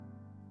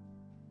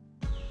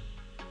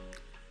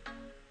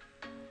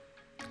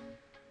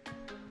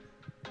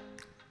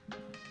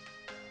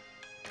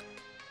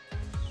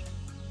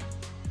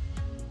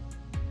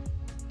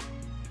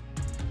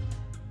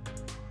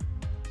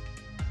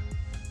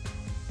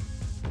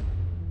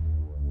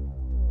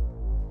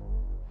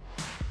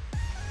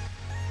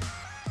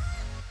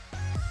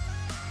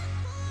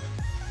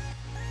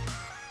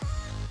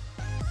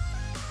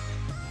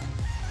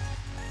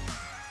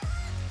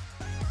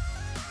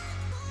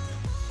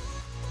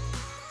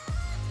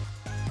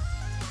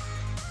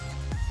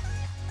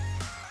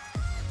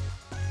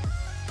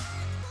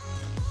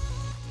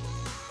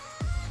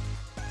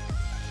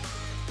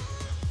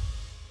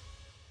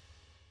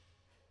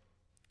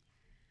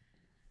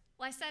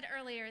Well, I said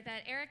earlier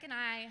that Eric and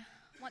I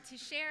want to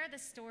share the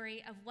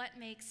story of what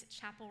makes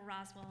Chapel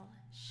Roswell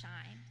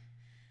shine.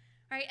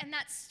 Right? And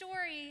that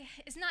story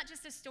is not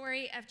just a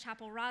story of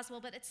Chapel Roswell,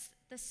 but it's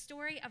the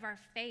story of our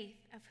faith,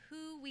 of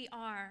who we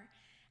are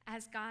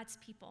as God's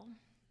people.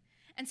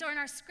 And so in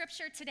our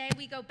scripture today,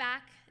 we go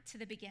back to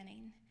the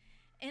beginning.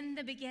 In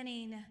the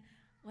beginning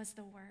was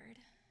the Word.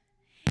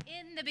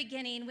 In the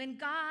beginning, when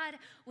God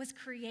was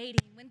creating,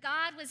 when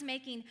God was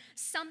making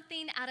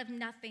something out of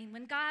nothing,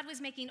 when God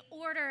was making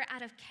order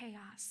out of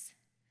chaos.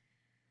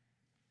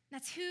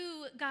 That's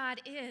who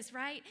God is,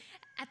 right?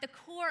 At the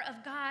core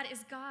of God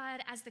is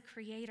God as the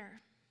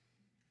creator.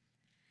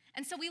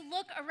 And so we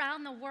look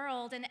around the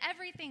world and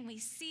everything we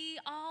see,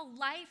 all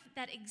life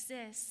that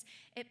exists,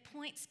 it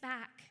points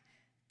back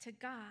to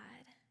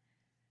God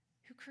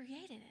who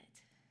created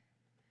it.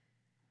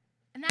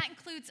 And that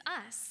includes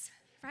us.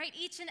 Right?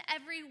 Each and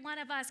every one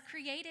of us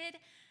created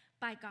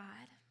by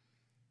God.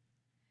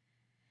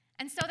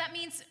 And so that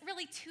means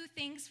really two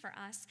things for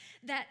us,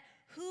 that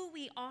who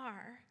we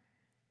are,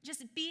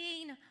 just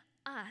being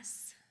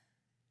us,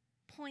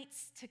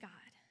 points to God.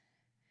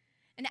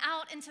 And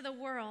out into the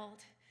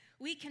world,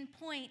 we can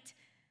point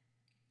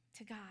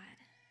to God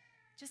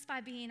just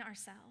by being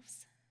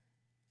ourselves.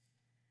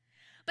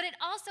 But it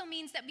also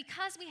means that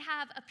because we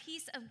have a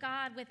piece of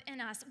God within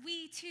us,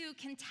 we too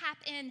can tap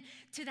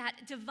into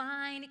that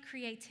divine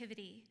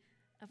creativity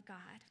of God.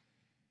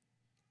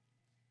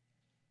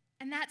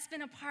 And that's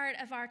been a part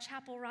of our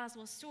Chapel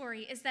Roswell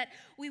story, is that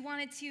we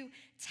wanted to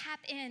tap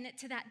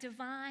into that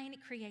divine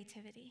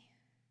creativity.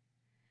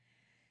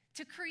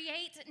 To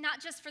create,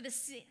 not just for the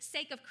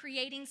sake of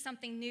creating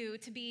something new,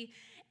 to be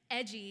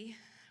edgy,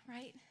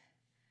 right?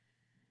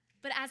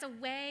 But as a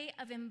way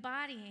of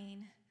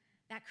embodying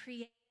that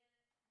creativity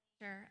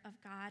of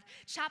God.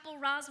 Chapel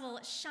Roswell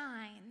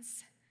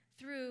shines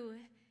through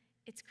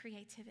its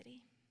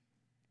creativity.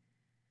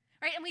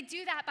 Right? And we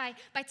do that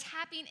by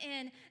tapping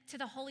in to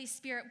the Holy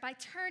Spirit, by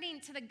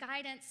turning to the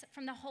guidance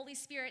from the Holy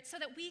Spirit so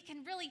that we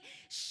can really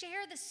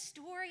share the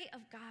story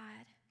of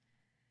God.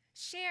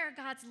 Share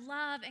God's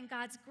love and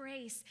God's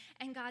grace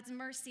and God's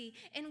mercy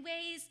in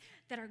ways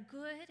that are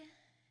good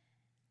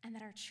and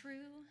that are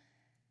true,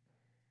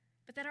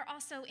 but that are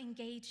also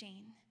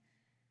engaging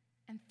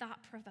and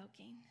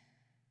thought-provoking.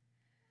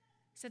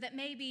 So that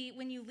maybe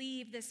when you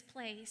leave this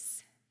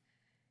place,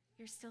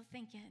 you're still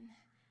thinking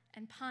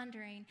and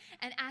pondering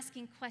and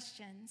asking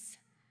questions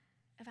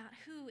about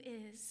who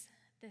is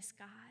this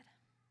God.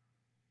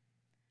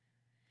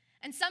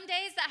 And some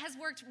days that has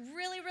worked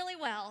really, really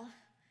well.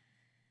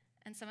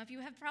 And some of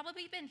you have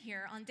probably been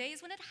here on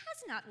days when it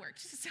has not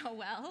worked so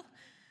well.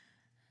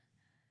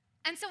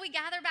 And so we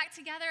gather back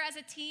together as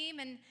a team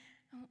and,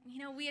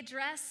 we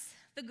address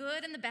the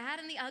good and the bad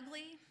and the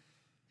ugly.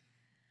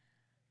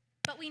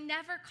 But we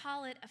never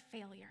call it a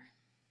failure,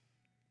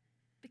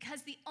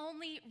 because the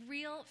only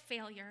real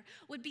failure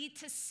would be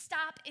to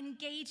stop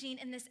engaging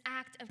in this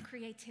act of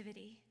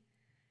creativity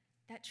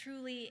that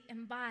truly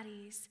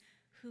embodies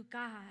who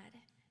God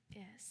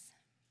is.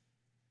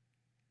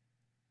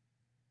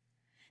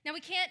 Now, we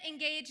can't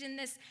engage in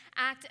this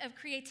act of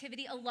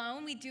creativity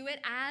alone. We do it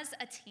as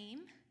a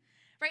team.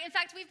 Right? In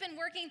fact, we've been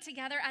working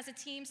together as a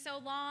team so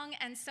long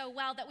and so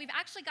well that we've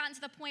actually gotten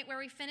to the point where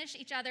we finish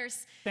each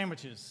other's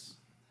sandwiches.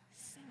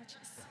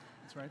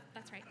 That's right.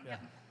 That's right. Yeah.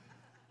 Yep.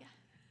 Yeah.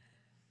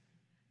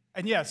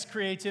 And yes,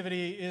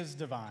 creativity is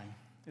divine.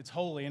 It's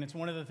holy, and it's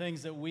one of the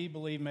things that we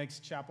believe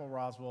makes Chapel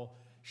Roswell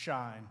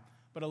shine.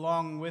 But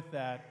along with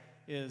that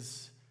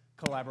is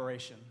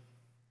collaboration.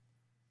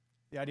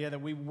 The idea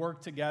that we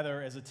work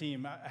together as a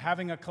team.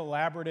 Having a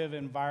collaborative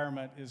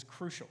environment is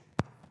crucial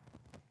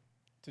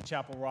to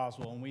Chapel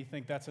Roswell, and we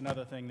think that's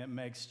another thing that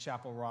makes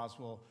Chapel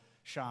Roswell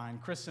shine.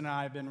 Chris and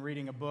I have been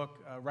reading a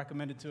book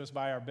recommended to us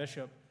by our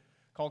bishop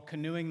called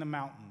Canoeing the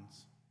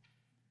Mountains,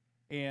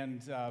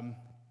 and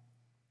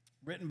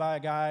written by a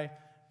guy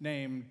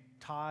named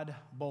Todd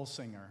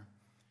Bolsinger.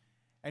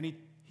 And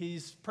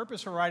his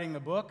purpose for writing the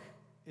book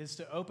is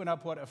to open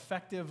up what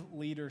effective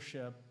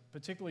leadership,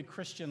 particularly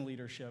Christian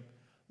leadership,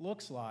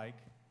 looks like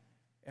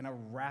in a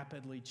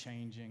rapidly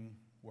changing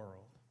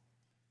world.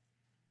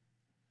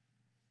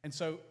 And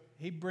so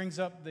he brings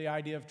up the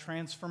idea of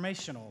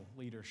transformational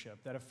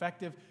leadership, that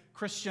effective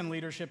Christian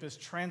leadership is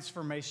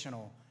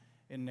transformational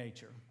in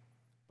nature,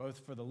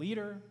 both for the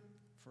leader,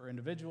 for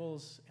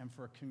individuals, and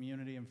for a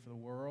community and for the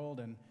world.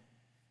 And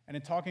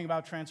in talking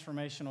about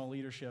transformational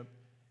leadership,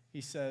 he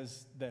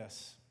says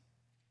this: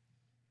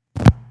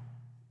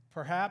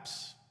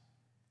 perhaps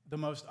the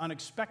most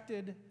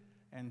unexpected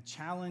and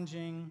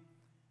challenging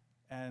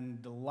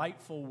and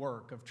delightful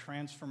work of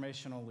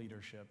transformational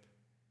leadership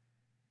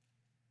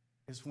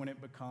is when it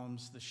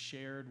becomes the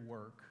shared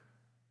work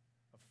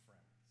of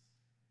friends.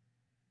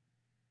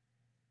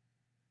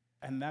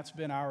 And that's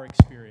been our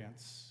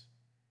experience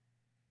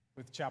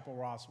with Chapel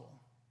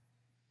Roswell,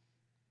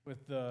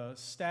 with the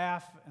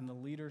staff and the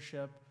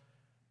leadership,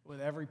 with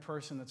every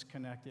person that's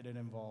connected and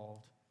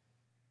involved.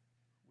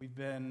 We've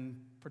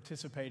been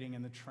participating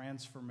in the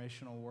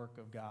transformational work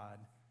of God,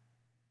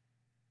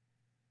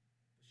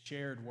 the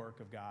shared work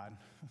of God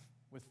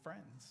with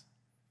friends.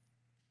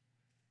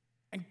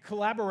 And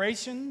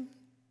collaboration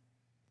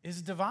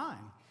is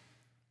divine.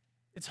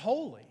 It's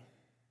holy.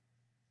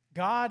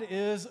 God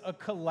is a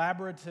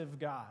collaborative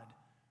God.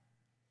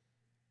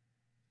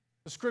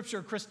 The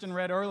scripture Kristen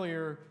read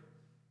earlier,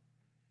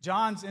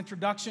 John's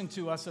introduction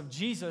to us of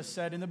Jesus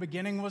said, "In the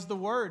beginning was the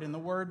Word, and the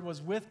Word was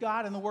with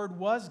God, and the Word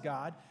was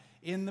God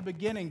in the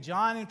beginning."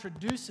 John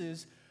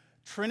introduces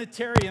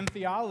Trinitarian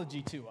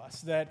theology to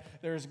us,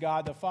 that there's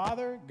God the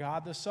Father,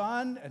 God the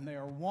Son, and they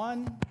are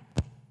one.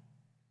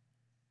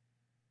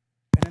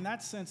 And in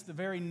that sense, the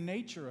very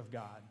nature of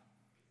God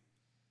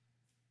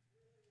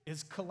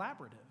is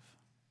collaborative.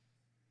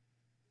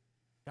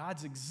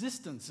 God's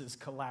existence is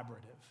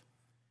collaborative.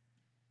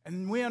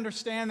 And we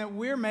understand that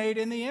we're made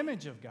in the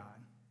image of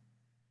God.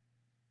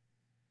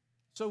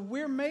 So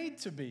we're made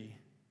to be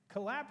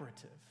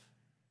collaborative,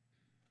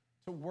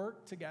 to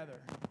work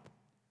together,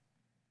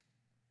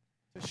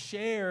 to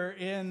share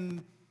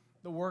in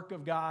the work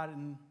of God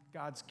and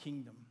God's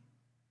kingdom.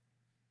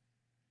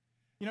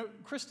 You know,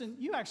 Kristen,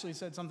 you actually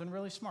said something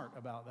really smart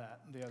about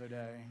that the other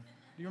day.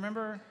 Do you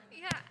remember?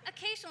 Yeah,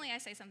 occasionally I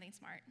say something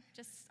smart,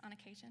 just on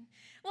occasion.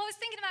 Well, I was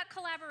thinking about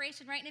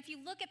collaboration, right? And if you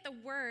look at the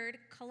word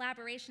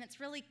collaboration, it's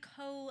really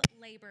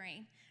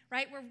co-laboring,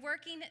 right? We're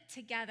working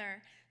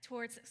together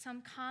towards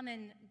some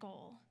common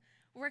goal,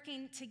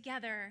 working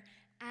together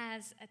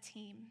as a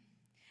team.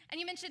 And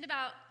you mentioned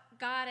about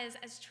God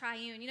as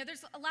triune. You know,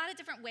 there's a lot of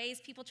different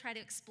ways people try to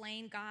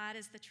explain God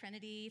as the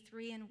Trinity,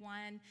 3 in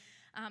 1,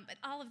 but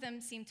all of them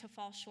seem to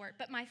fall short.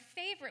 But my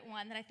favorite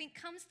one that I think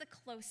comes the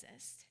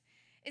closest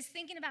is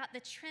thinking about the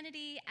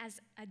Trinity as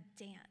a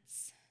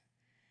dance,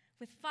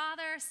 with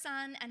Father,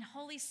 Son, and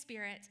Holy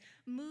Spirit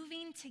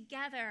moving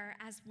together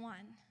as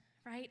one,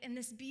 right, in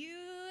this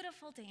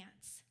beautiful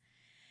dance.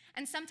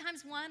 And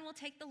sometimes one will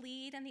take the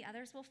lead and the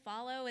others will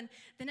follow, and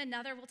then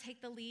another will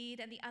take the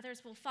lead and the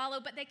others will follow,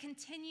 but they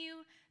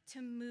continue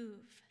to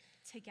move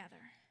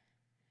together.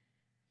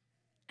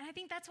 And I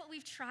think that's what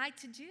we've tried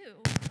to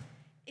do,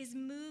 is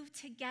move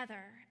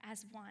together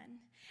as one.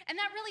 And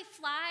that really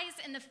flies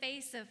in the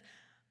face of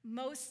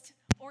most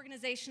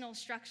organizational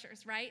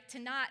structures, right? To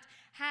not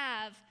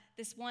have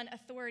this one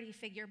authority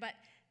figure, but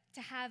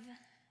to have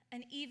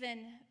an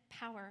even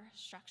power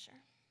structure.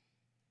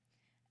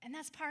 And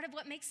that's part of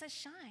what makes us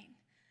shine,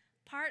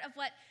 part of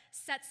what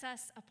sets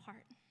us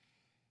apart.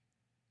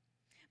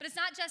 But it's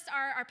not just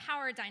our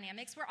power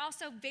dynamics. We're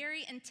also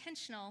very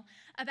intentional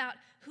about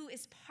who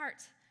is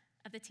part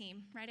of the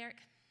team. Right, Eric?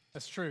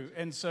 That's true.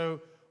 And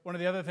so one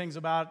of the other things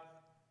about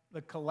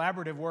the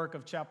collaborative work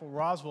of Chapel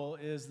Roswell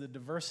is the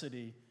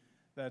diversity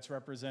that's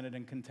represented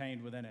and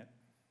contained within it.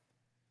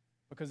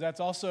 Because that's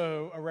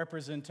also a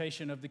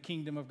representation of the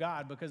kingdom of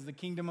God, because the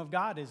kingdom of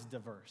God is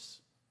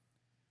diverse.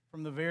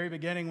 From the very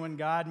beginning, when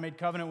God made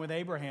covenant with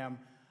Abraham,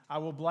 I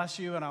will bless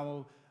you and I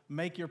will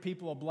make your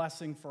people a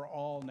blessing for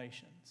all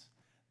nations.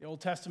 The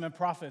Old Testament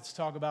prophets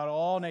talk about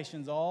all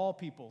nations, all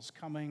peoples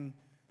coming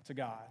to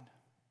God.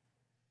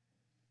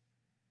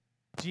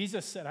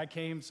 Jesus said, "I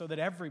came so that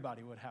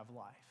everybody would have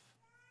life."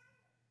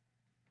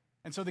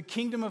 And so the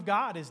kingdom of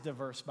God is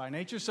diverse by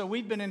nature. So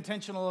we've been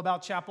intentional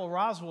about Chapel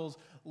Roswell's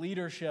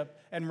leadership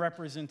and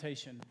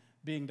representation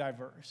being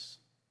diverse.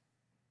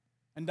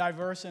 And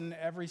diverse in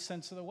every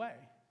sense of the way.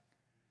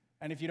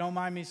 And if you don't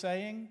mind me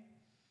saying,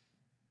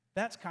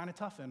 that's kind of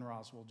tough in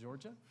Roswell,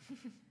 Georgia.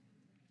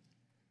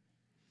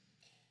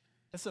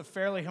 It's a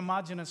fairly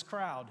homogeneous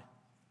crowd.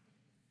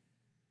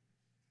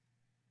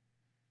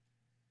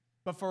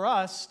 But for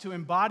us to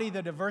embody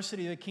the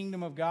diversity of the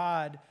kingdom of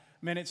God,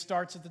 man, it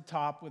starts at the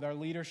top with our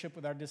leadership,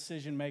 with our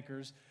decision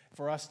makers,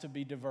 for us to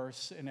be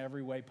diverse in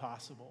every way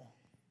possible.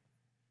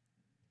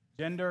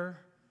 Gender,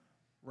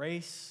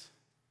 race,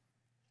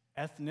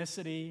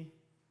 ethnicity,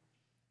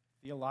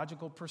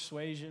 theological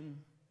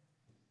persuasion,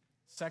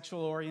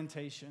 sexual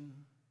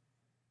orientation.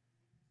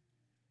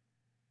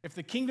 If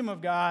the kingdom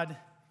of God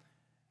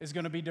is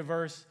going to be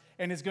diverse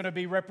and is going to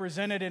be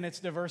represented in its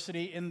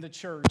diversity in the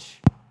church,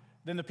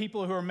 then the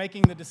people who are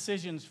making the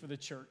decisions for the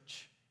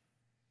church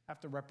have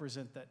to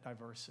represent that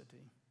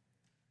diversity.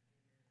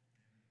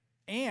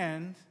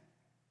 And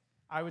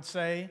I would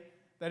say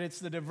that it's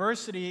the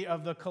diversity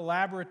of the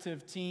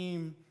collaborative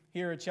team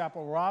here at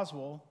Chapel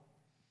Roswell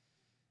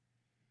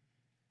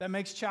that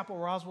makes Chapel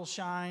Roswell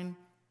shine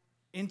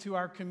into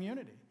our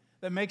community,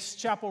 that makes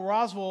Chapel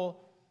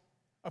Roswell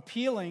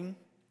appealing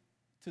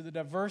to the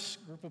diverse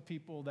group of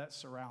people that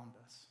surround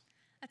us.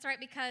 That's right,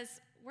 because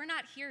we're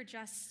not here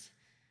just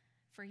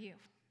for you.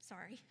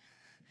 Sorry.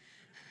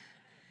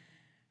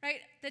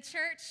 Right? The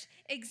church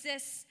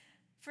exists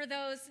for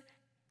those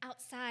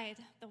outside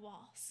the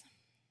walls.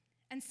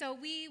 And so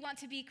we want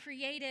to be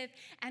creative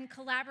and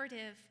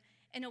collaborative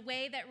in a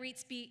way that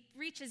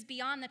reaches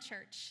beyond the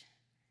church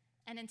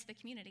and into the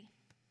community.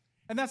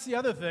 And that's the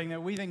other thing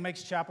that we think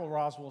makes Chapel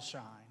Roswell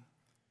shine.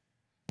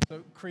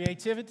 So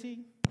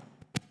creativity,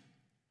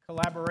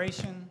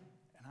 collaboration,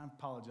 and I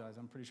apologize,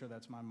 I'm pretty sure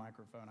that's my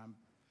microphone. I'm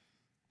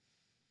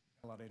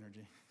a lot of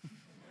energy.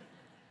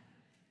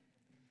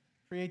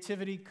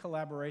 Creativity,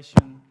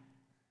 collaboration,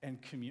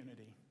 and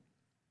community.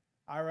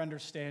 Our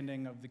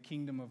understanding of the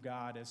kingdom of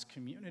God as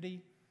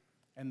community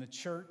and the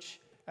church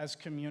as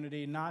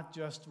community, not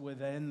just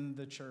within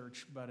the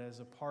church, but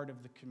as a part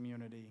of the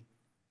community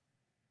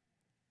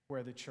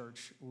where the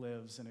church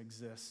lives and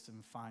exists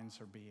and finds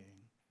her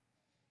being.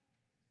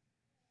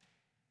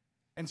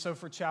 And so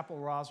for Chapel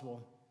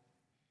Roswell,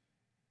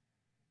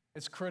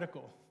 it's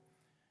critical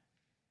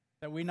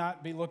that we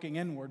not be looking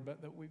inward,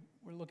 but that we're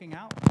looking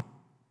out,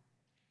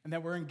 and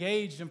that we're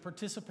engaged and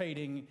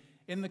participating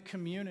in the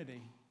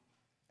community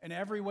in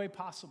every way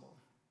possible,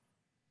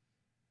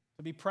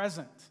 to be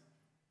present.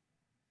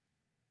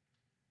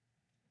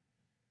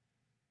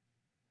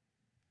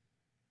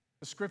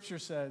 The scripture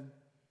said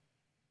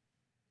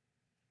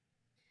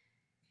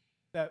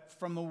that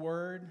from the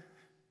word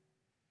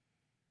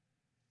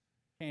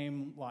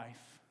came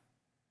life,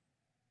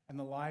 and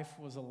the life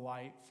was a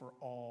light for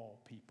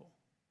all people,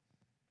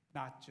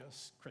 not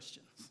just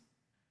Christians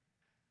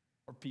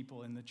or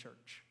people in the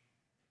church,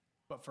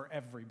 but for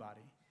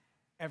everybody,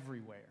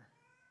 everywhere.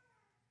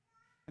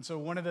 And so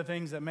one of the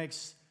things that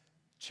makes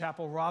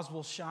Chapel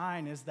Roswell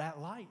shine is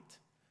that light,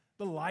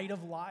 the light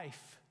of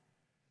life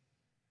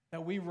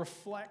that we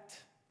reflect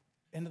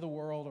into the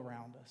world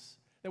around us,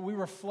 that we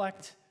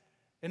reflect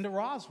into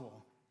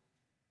Roswell.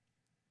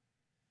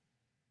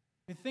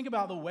 And think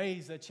about the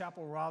ways that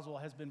Chapel Roswell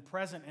has been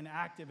present and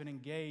active and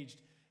engaged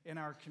in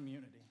our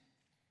community.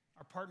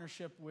 Our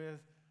partnership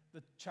with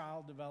the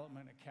Child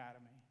Development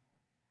Academy,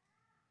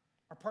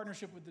 our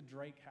partnership with the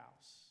Drake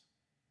House,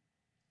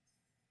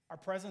 our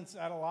presence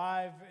at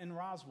Alive in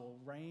Roswell,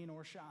 rain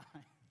or shine,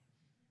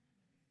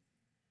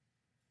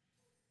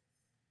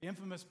 the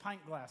infamous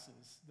pint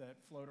glasses that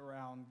float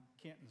around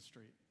Canton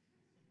Street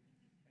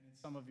and in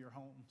some of your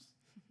homes.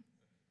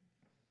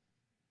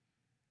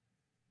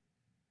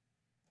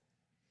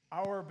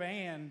 Our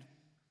band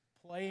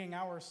playing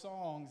our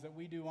songs that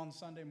we do on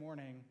Sunday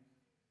morning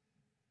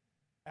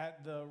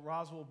at the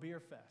Roswell Beer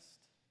Fest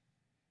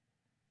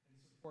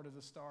in support of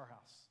the Star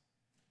House.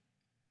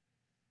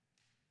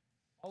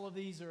 All of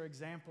these are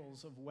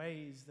examples of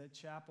ways that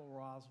Chapel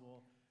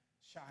Roswell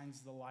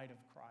shines the light of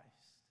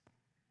Christ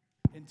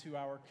into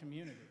our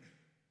community.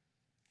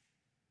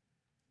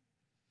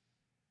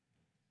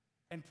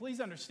 And please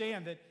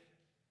understand that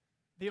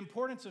the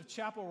importance of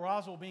Chapel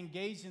Roswell being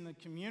engaged in the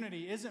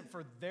community isn't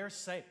for their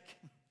sake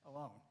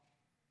alone.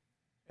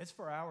 It's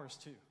for ours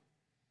too.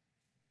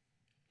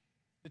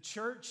 The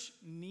church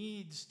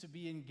needs to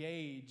be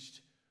engaged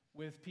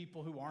with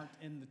people who aren't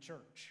in the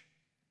church.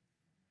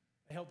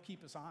 They help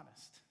keep us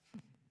honest.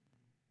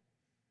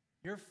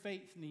 Your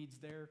faith needs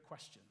their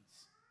questions.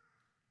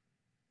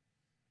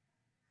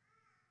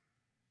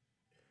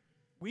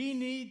 We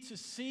need to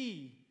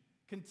see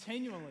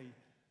continually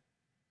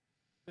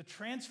the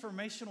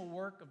transformational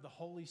work of the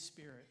Holy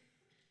Spirit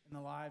in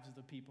the lives of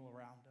the people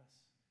around us.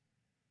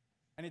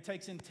 And it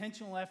takes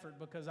intentional effort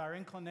because our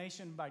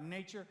inclination by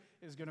nature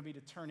is going to be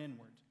to turn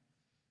inward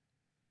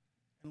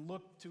and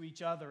look to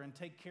each other and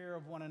take care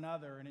of one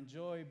another and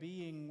enjoy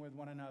being with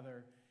one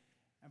another.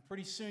 And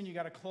pretty soon you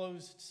got a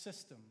closed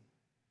system,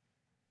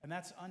 and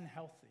that's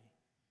unhealthy.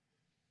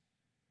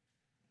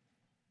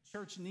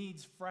 Church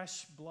needs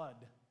fresh blood,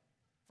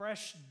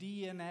 fresh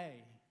DNA.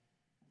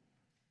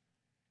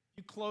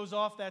 You close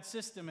off that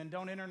system and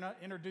don't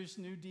introduce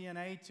new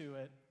DNA to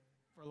it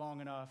for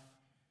long enough.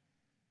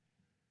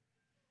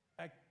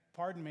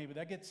 Pardon me, but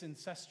that gets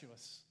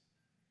incestuous.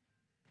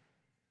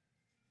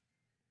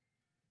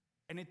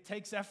 And it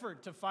takes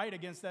effort to fight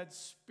against that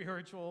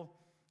spiritual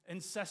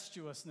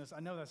incestuousness. I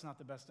know that's not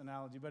the best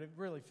analogy, but it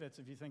really fits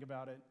if you think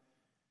about it.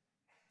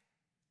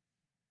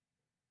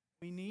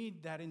 We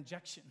need that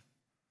injection,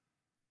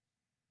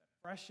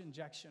 that fresh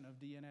injection of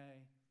DNA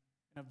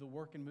and of the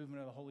work and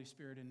movement of the Holy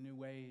Spirit in new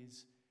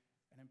ways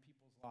and in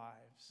people's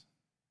lives.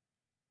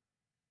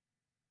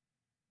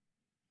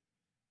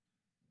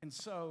 And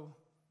so,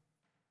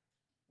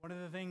 one of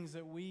the things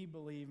that we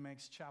believe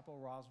makes Chapel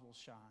Roswell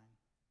shine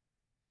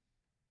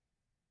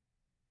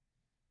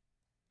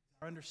is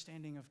our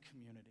understanding of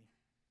community.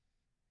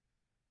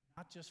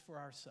 Not just for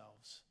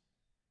ourselves,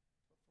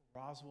 but for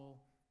Roswell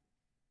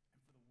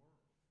and for the world.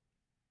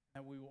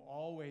 That we will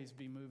always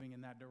be moving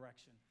in that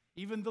direction.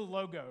 Even the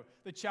logo,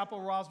 the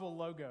Chapel Roswell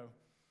logo,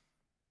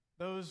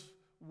 those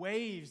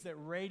waves that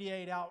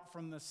radiate out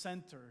from the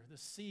center, the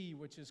sea,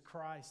 which is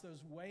Christ,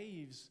 those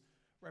waves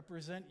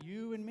represent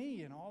you and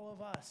me and all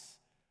of us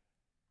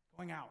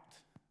going out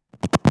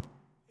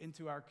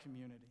into our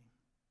community.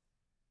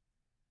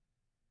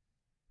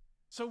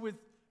 So with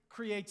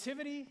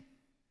creativity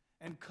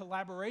and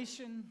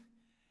collaboration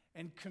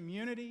and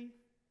community,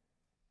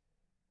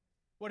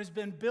 what has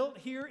been built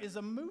here is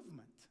a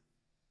movement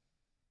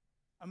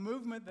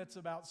that's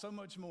about so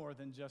much more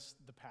than just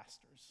the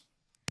pastors.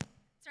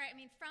 That's right. I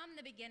mean, from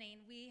the beginning,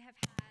 we have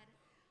had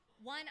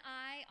one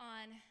eye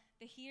on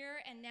the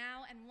here and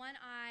now and one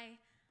eye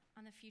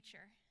on the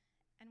future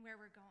and where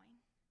we're going.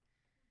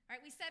 All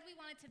right, we said we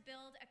wanted to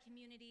build a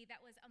community that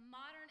was a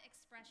modern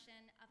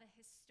expression of a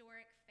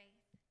historic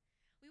faith.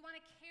 We want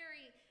to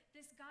carry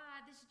this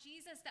God, this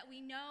Jesus that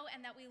we know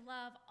and that we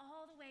love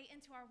all the way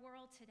into our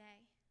world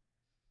today.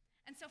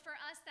 And so for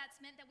us, that's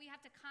meant that we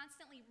have to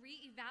constantly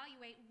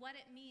reevaluate what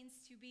it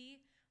means to be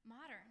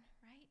modern,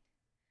 right?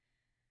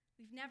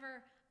 We've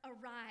never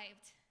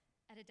arrived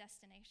at a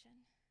destination.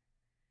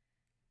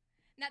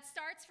 And that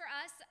starts for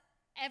us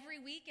every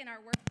week in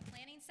our work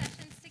planning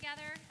sessions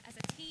together as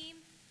a team.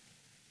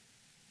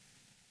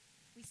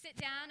 We sit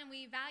down and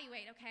we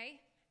evaluate, okay,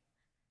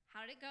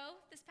 how did it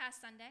go this past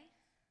Sunday?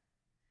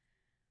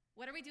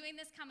 What are we doing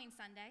this coming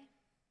Sunday?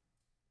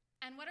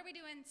 And what are we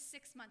doing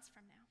 6 months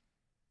from now?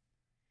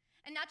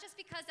 And not just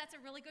because that's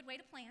a really good way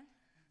to plan,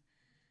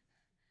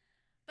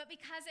 but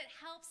because it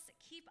helps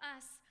keep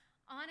us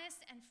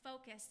honest and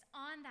focused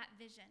on that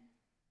vision.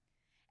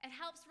 It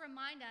helps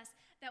remind us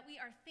that we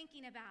are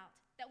thinking about,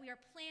 that we are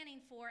planning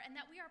for, and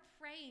that we are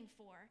praying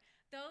for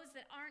those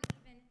that aren't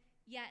even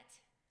yet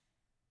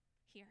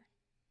here.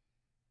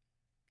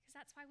 Because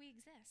that's why we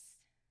exist.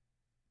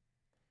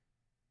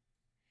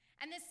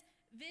 And this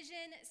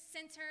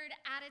vision-centered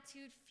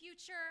attitude,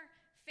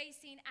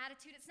 future-facing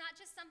attitude, it's not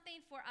just something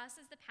for us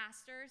as the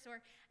pastors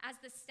or as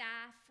the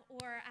staff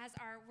or as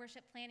our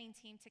worship planning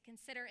team to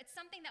consider. It's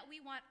something that we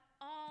want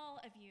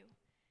all of you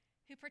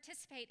who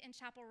participate in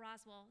Chapel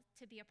Roswell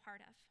to be a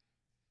part of.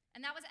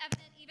 And that was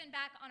evident even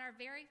back on our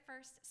very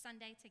first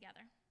Sunday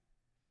together.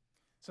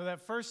 So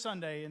that first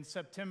Sunday in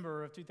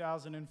September of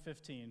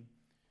 2015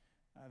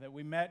 that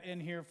we met in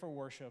here for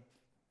worship,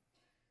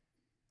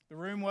 the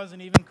room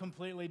wasn't even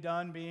completely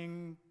done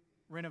being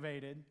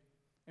renovated.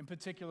 In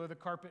particular, the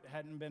carpet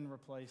hadn't been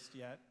replaced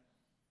yet.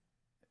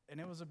 And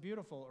it was a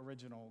beautiful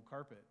original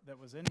carpet that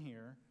was in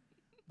here,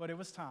 but it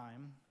was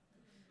time.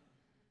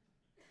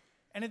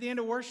 And at the end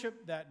of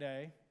worship that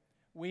day,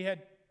 we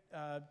had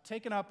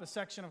taken up a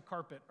section of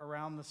carpet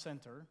around the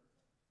center.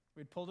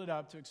 We'd pulled it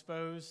up to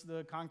expose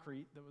the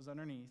concrete that was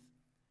underneath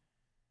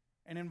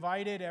and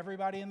invited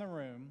everybody in the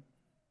room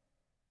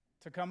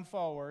to come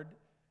forward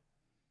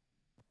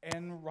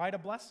and write a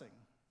blessing.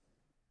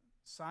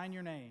 Sign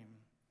your name,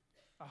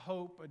 a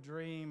hope, a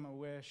dream, a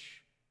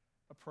wish,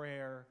 a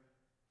prayer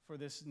for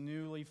this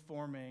newly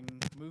forming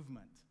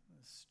movement,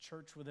 this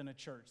church within a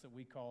church that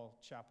we call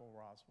Chapel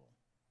Roswell.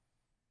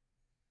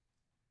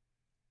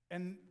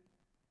 And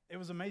it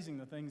was amazing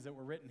the things that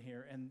were written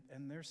here, and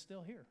they're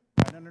still here,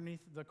 right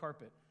underneath the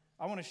carpet.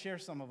 I want to share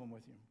some of them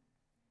with you.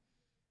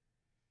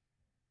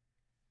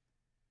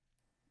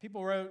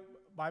 People wrote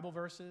Bible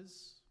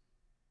verses,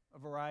 a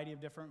variety of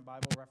different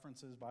Bible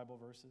references, Bible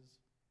verses.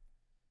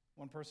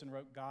 One person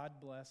wrote, "God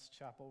bless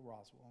Chapel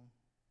Roswell."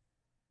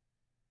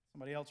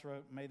 Somebody else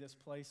wrote, "May this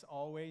place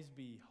always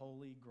be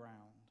holy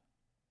ground."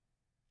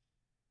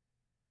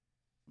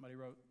 Somebody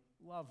wrote,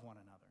 "Love one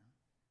another."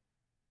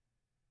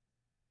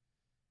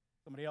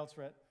 Somebody else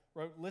wrote,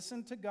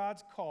 "Listen to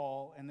God's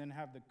call and then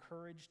have the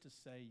courage to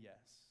say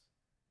yes."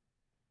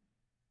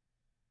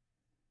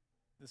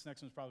 This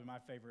next one's probably my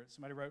favorite.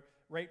 Somebody wrote,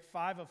 "Rate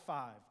 5 of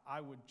 5.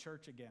 I would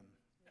church again."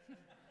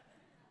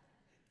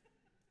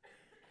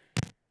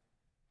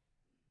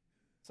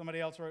 Somebody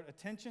else wrote,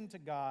 "Attention to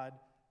God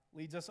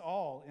leads us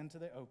all into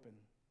the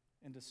open,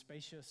 into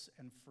spacious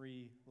and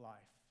free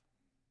life."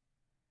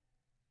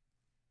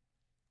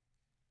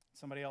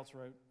 Somebody else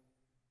wrote,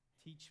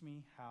 "Teach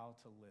me how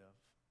to live."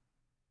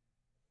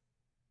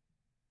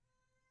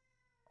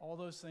 All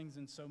those things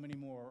and so many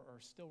more are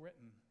still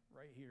written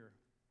right here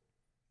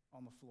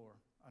on the floor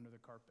under the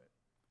carpet.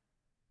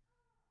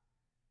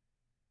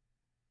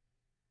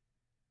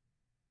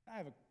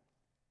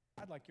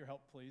 I'd like your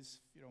help, please,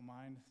 if you don't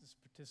mind. This is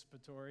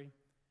participatory.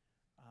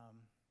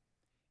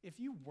 If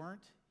you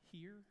weren't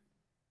here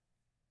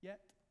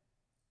yet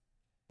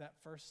that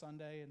first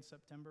Sunday in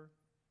September,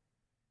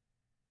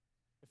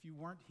 if you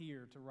weren't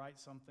here to write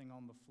something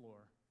on the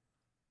floor,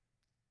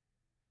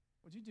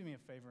 would you do me a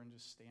favor and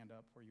just stand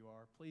up where you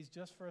are? Please,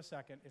 just for a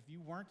second. If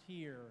you weren't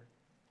here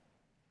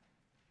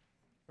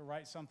to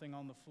write something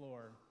on the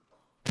floor,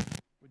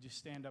 would you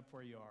stand up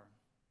where you are?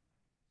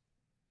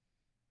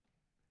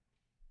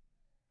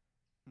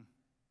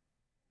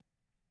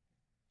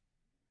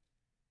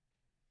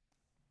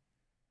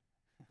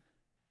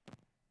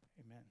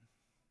 Amen.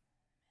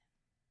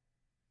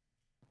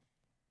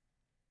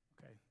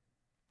 Okay.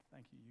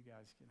 Thank you. You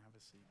guys can have a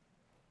seat.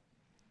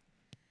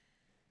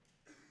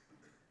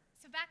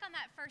 So back on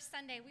that first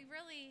Sunday, we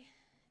really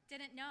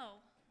didn't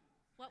know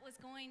what was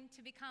going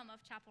to become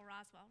of Chapel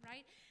Roswell,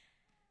 right?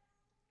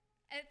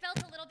 It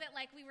felt a little bit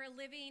like we were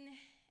living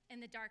in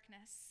the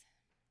darkness.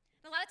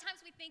 And a lot of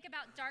times we think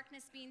about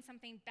darkness being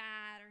something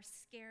bad or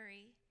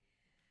scary,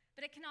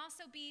 but it can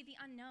also be the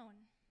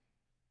unknown,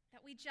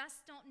 that we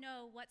just don't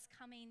know what's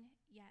coming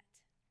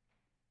yet.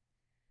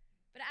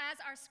 But as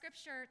our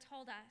scripture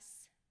told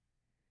us,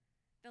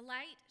 the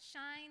light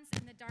shines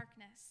in the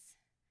darkness,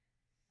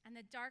 and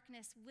the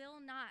darkness will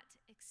not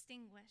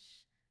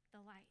extinguish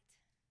the light.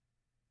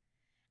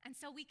 And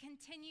so we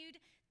continued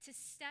to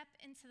step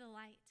into the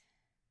light,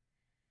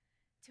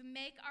 to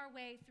make our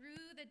way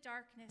through the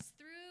darkness,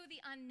 through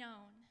the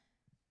unknown,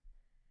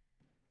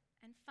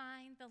 and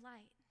find the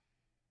light.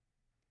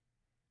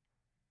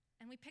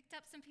 And we picked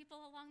up some people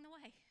along the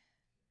way.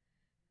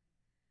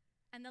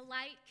 And the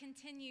light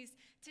continues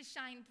to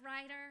shine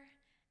brighter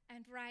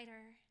and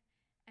brighter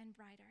and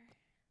brighter,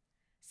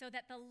 so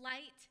that the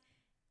light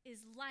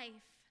is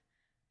life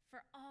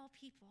for all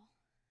people.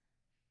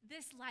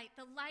 This light,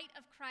 the light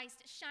of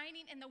Christ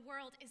shining in the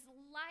world, is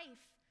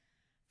life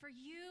for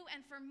you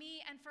and for me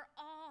and for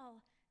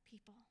all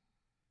people.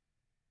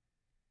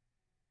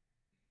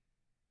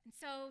 And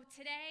so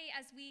today,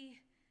 as we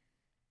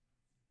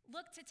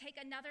look to take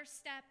another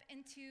step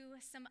into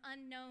some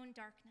unknown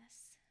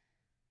darkness,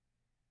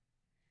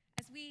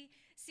 as we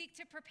seek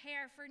to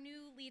prepare for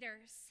new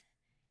leaders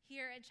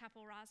here at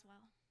Chapel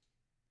Roswell,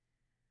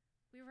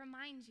 we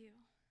remind you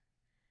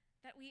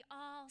that we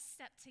all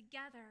step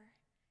together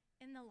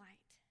in the light,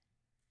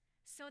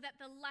 so that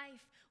the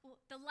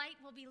light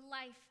will be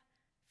life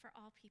for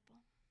all people.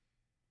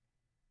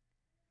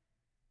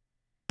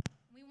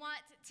 We want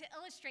to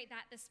illustrate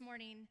that this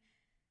morning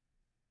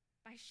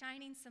by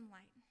shining some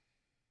light.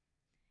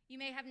 You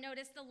may have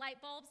noticed the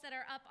light bulbs that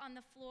are up on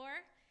the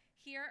floor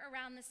here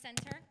around the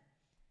center.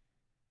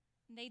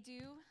 They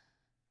do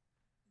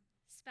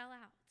spell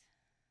out,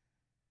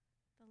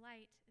 the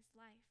light is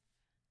life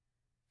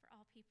for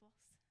all peoples.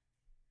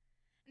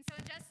 And so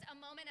in just a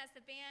moment, as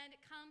the band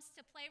comes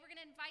to play, we're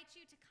going to invite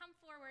you to come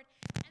forward.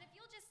 And if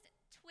you'll just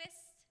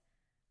twist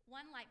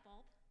one light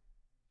bulb,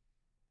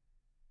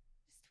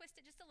 just twist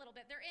it just a little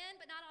bit. They're in,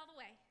 but not all the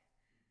way.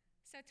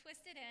 So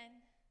twist it in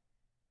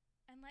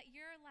and let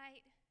your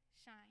light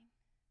shine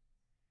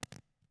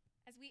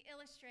as we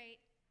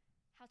illustrate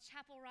how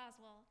Chapel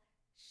Roswell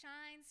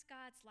shines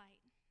God's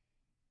light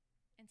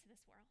into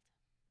this world.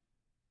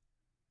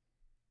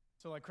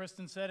 So like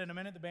Kristen said, in a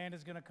minute the band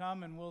is going to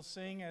come and we'll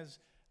sing as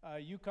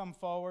you come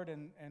forward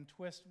and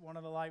twist one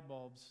of the light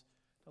bulbs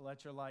to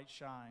let your light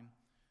shine.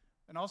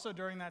 And also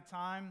during that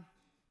time,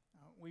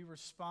 we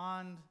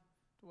respond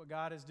to what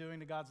God is doing,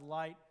 to God's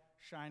light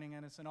shining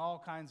in us in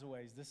all kinds of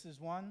ways. This is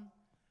one.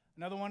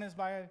 Another one is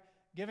by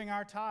giving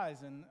our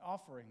tithes and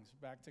offerings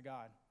back to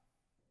God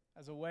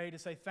as a way to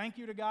say thank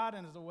you to God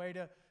and as a way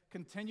to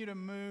continue to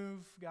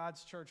move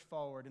God's church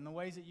forward. And the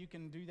ways that you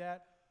can do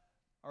that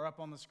are up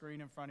on the screen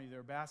in front of you.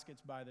 There are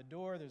baskets by the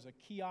door. There's a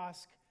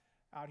kiosk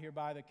out here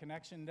by the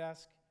connection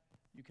desk.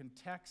 You can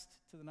text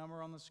to the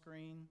number on the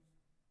screen,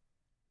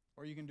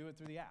 or you can do it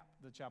through the app,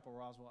 the Chapel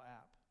Roswell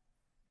app.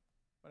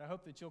 But I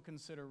hope that you'll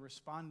consider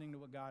responding to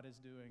what God is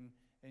doing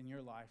in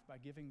your life by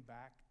giving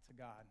back to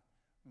God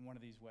in one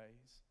of these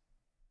ways.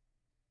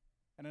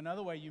 And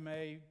another way you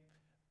may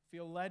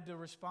feel led to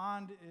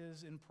respond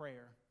is in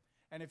prayer.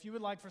 And if you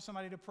would like for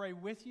somebody to pray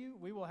with you,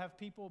 we will have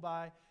people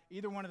by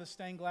either one of the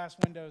stained glass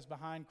windows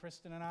behind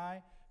Kristen and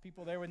I,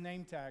 people there with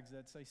name tags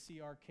that say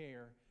CR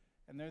Care.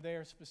 And they're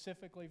there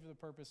specifically for the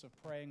purpose of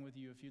praying with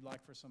you if you'd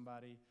like for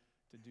somebody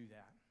to do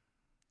that.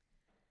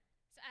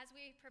 So as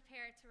we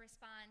prepare to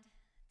respond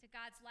to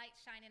God's light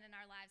shining in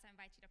our lives, I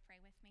invite you to pray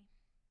with me.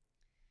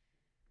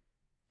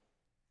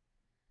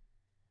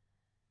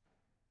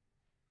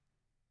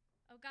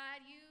 Oh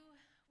God, you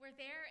were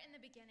there in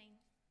the beginning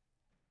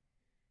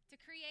to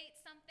create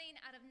something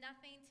out of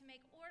nothing, to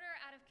make order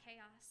out of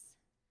chaos.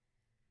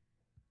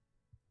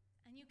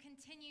 And you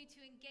continue to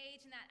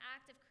engage in that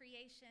act of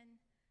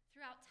creation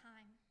throughout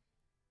time.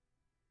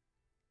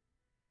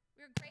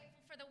 We're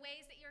grateful for the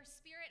ways that your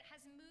Spirit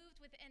has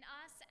moved within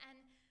us and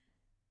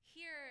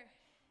here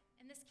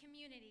in this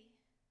community,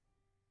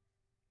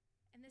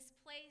 in this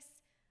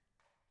place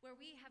where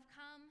we have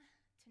come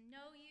to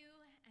know you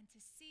and to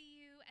see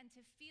you and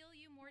to feel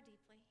you more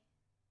deeply.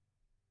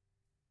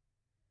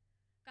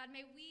 God,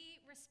 may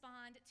we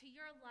respond to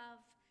your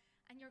love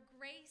and your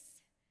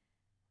grace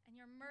and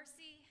your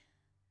mercy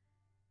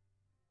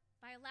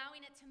by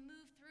allowing it to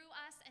move through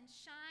us and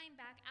shine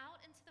back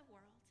out into the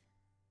world.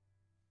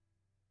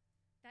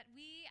 That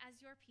we, as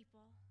your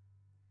people,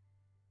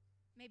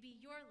 may be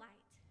your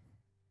light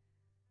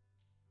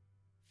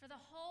for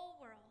the whole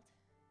world,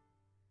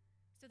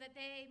 so that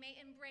they may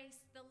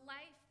embrace the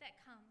life that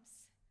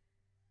comes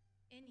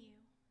in you.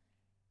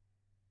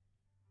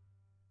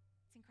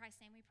 It's in Christ's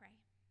name we pray.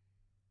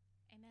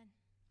 Amen.